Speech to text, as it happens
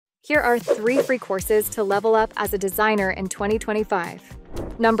Here are 3 free courses to level up as a designer in 2025.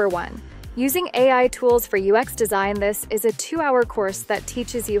 Number 1. Using AI tools for UX design. This is a 2-hour course that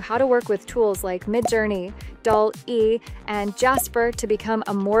teaches you how to work with tools like Midjourney, DALL-E, and Jasper to become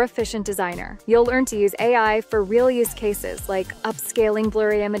a more efficient designer. You'll learn to use AI for real use cases like upscaling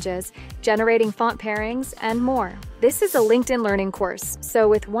blurry images, generating font pairings, and more. This is a LinkedIn Learning course, so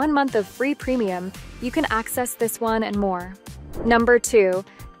with 1 month of free premium, you can access this one and more. Number 2.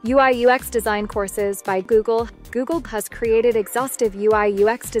 UI UX design courses by Google. Google has created exhaustive UI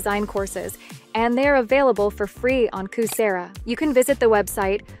UX design courses, and they are available for free on Coursera. You can visit the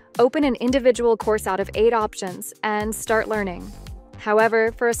website, open an individual course out of 8 options, and start learning.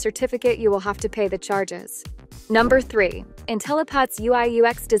 However, for a certificate, you will have to pay the charges. Number 3. Intellipaat's UI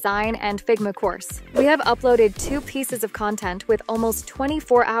UX design and Figma course. We have uploaded 2 pieces of content with almost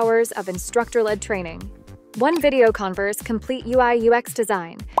 24 hours of instructor-led training. 1 video covers complete UI UX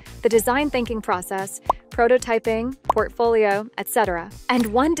design, the design thinking process, prototyping, portfolio, etc. And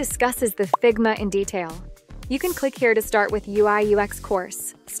 1 discusses the Figma in detail. You can click here to start with UI UX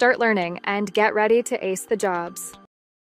course, start learning, and get ready to ace the jobs.